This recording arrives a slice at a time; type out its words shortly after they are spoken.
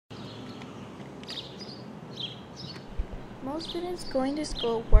Most students going to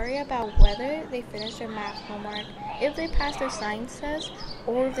school worry about whether they finish their math homework, if they pass their science test,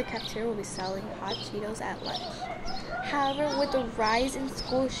 or if the cafeteria will be selling hot Cheetos at lunch. However, with the rise in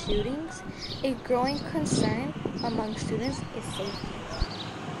school shootings, a growing concern among students is safety.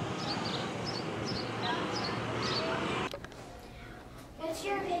 What's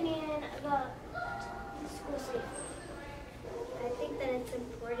your opinion about school safety? I think that it's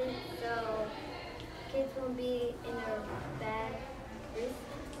important so kids won't be in a bad risk.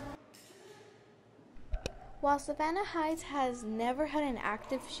 While Savannah Heights has never had an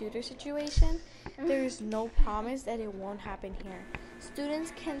active shooter situation, there is no promise that it won't happen here.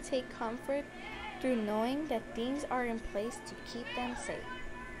 Students can take comfort through knowing that things are in place to keep them safe.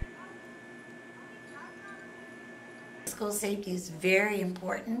 School safety is very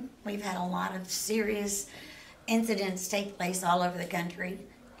important. We've had a lot of serious incidents take place all over the country,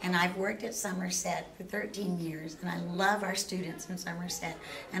 and I've worked at Somerset for 13 years, and I love our students in Somerset,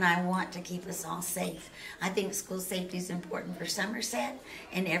 and I want to keep us all safe. I think school safety is important for Somerset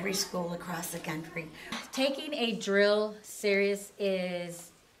and every school across the country. Taking a drill serious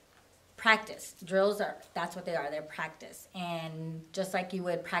is practice. Drills that's what they are, they're practice. And just like you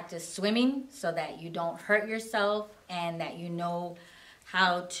would practice swimming so that you don't hurt yourself and that you know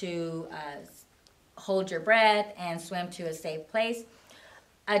how to hold your breath and swim to a safe place,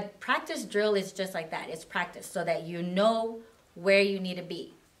 a practice drill is just like that. It's practice so that you know where you need to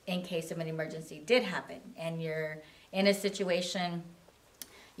be in case of an emergency did happen and you're in a situation.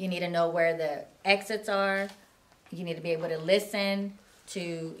 You need to know where the exits are. You need to be able to listen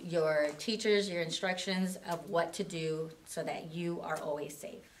to your teachers, your instructions of what to do so that you are always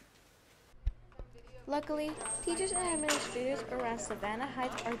safe. Luckily, teachers and administrators around Savannah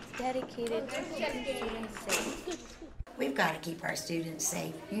Heights are dedicated to keeping students safe. We've got to keep our students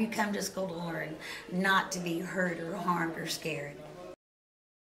safe. You come to school to learn, not to be hurt or harmed or scared.